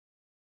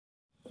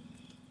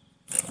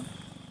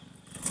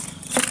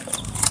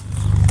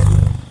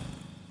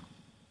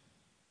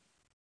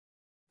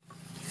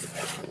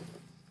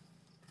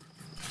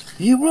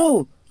Here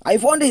bro, I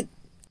found it.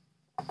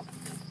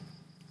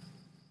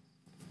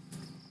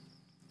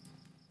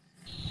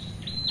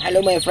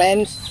 Hello my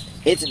friends,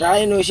 it's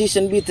rhinoceros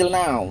beetle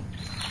now.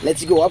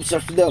 Let's go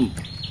observe them.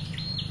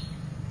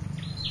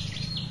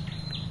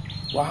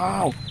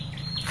 Wow,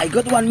 I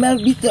got one male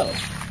beetle.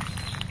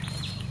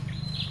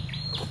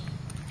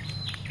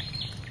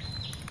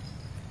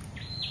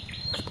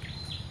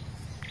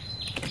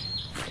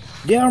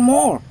 There are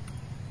more.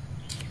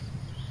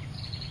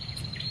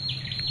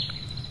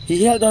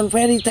 He held on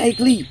very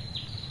tightly.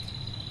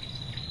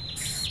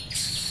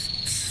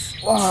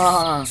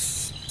 Wow.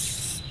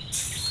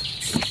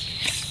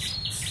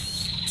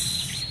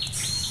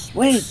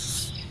 Wait,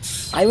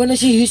 I wanna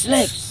see his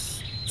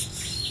legs.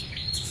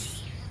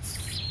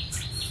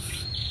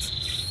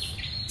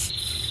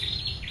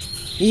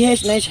 He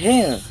has nice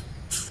hair.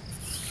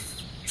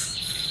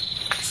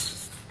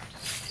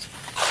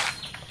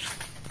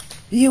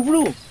 Here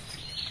bro.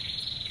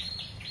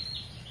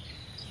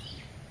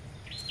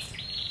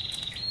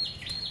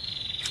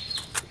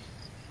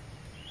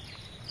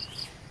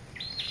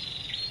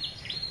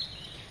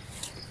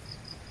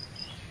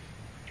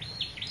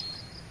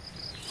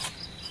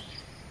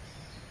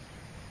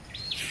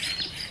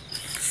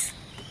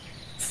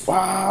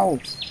 Wow,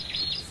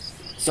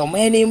 so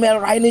many male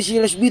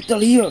rhinoceros beetle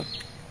here.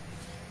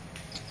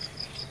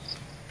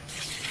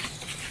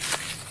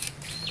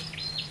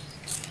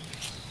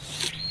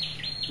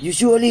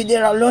 Usually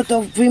there are a lot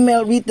of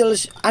female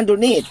beetles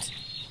underneath.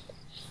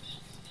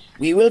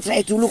 We will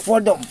try to look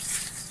for them.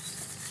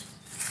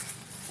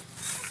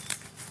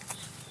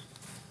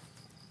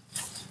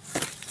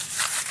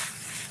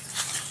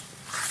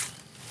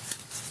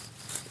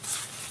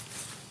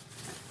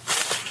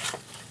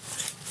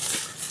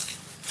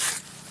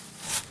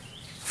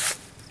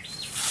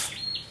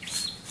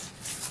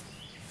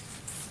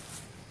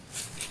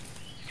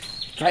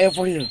 Try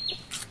over here.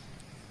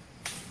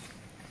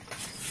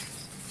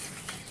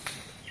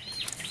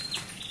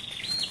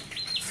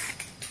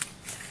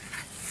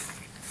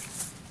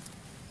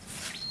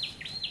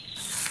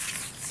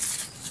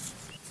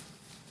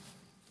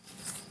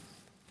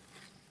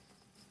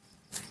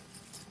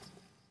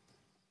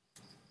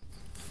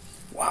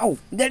 Wow,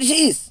 there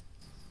she is.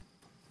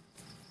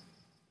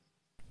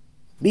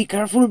 Be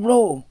careful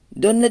bro,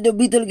 don't let the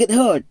beetle get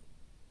hurt.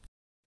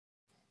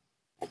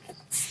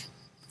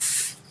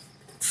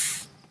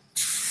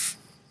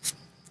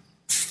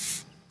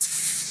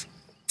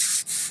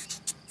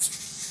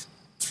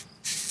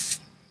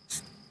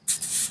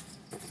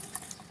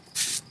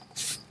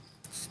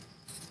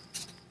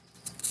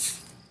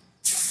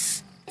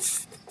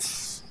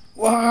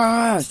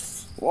 Wow!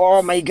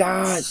 Oh my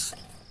god!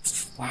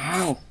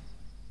 Wow!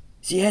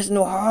 She has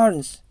no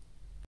horns.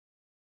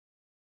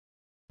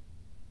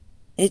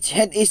 Its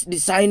head is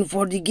designed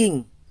for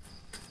digging.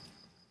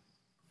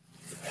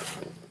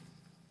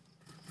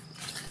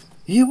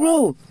 Here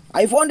bro!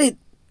 I found it!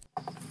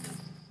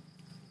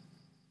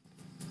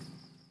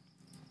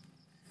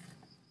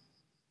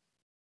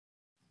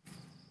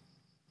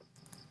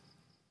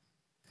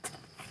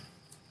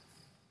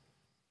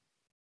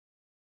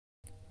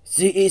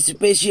 She is a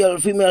special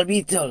female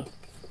beetle.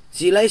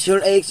 She lays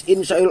her eggs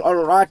in soil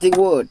or rotting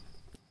wood.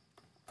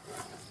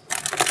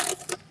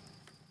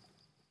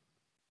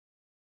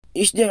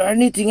 Is there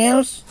anything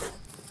else?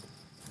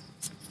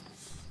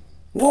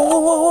 Whoa, whoa,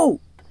 whoa, whoa!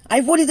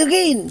 I found it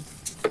again!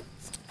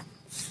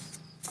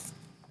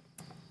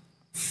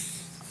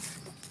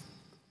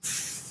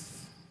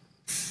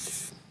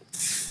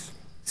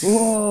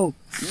 Whoa!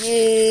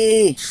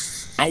 Yay!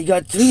 I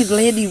got 3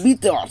 lady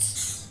beetles!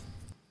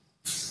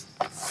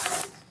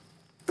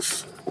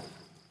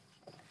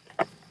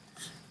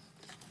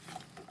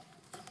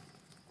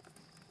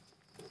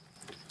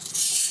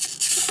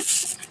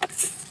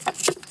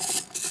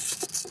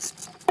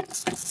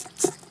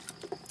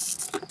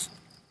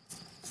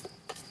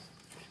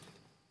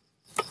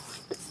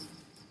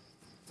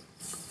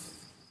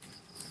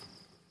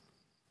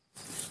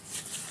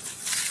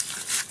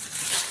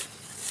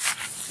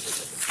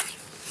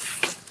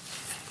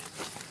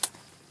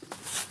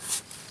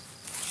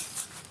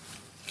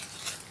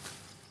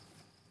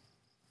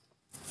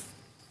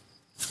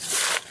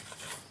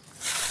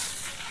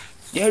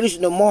 There is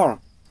no more.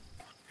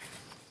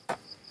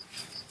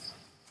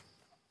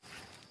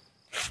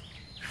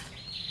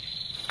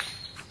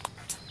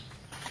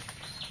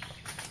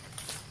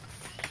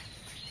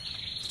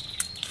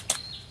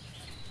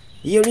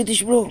 Here it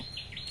is, bro.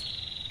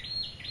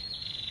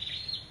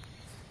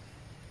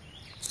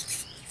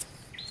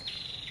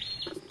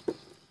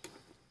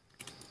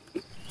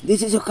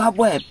 This is a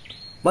cobweb,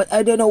 but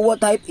I don't know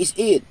what type is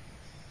it.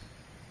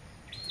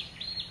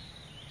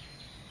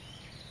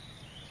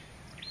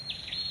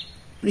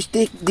 Please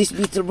take this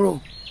beetle,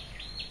 bro.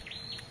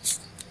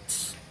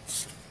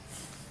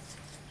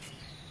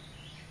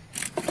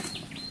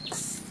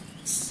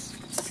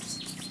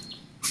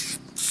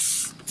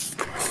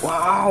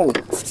 Wow!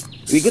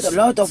 We got a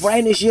lot of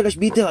rhinoceros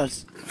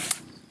beetles.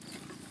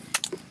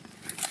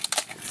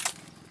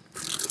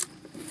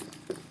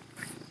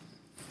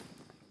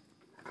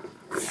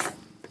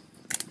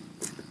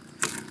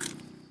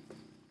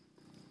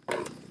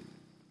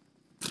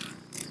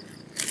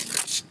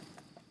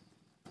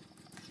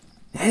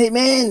 Hey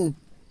man,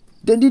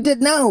 don't do that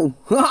now.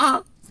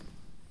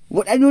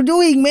 What are you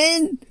doing,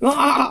 man?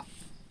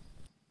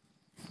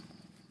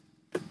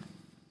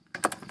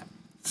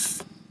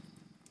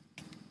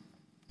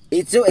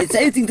 It's so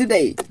exciting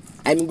today.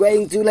 I'm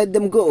going to let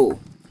them go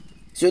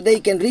so they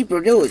can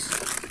reproduce.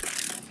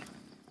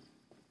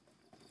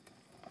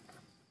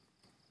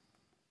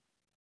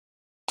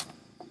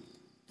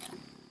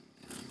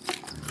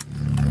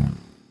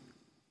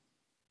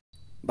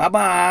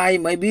 Bye-bye,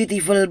 my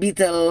beautiful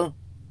beetle.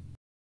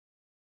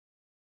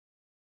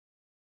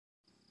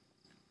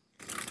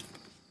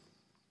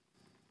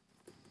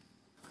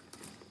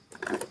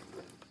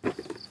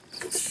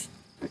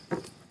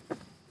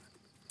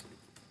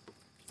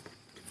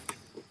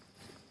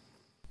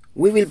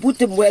 We will put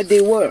them where they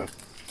were.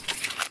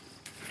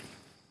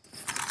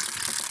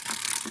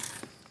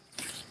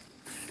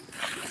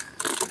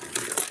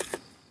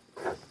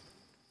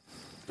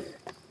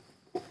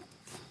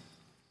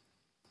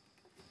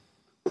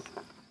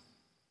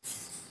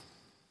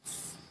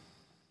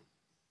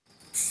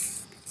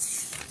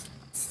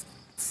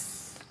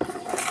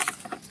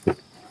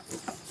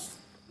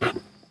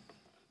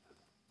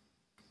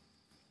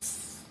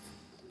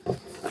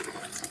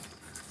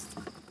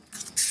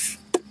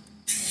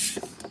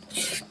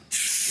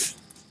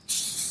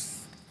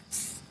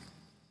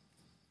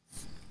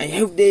 I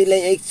hope they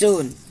lay eggs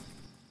soon.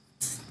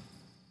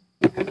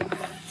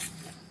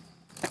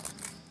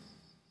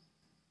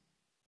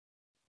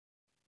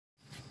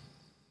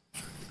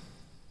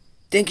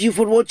 Thank you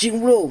for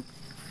watching, bro.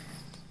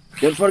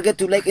 Don't forget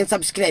to like and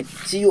subscribe.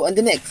 See you on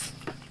the next.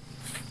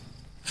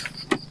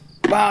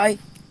 Bye.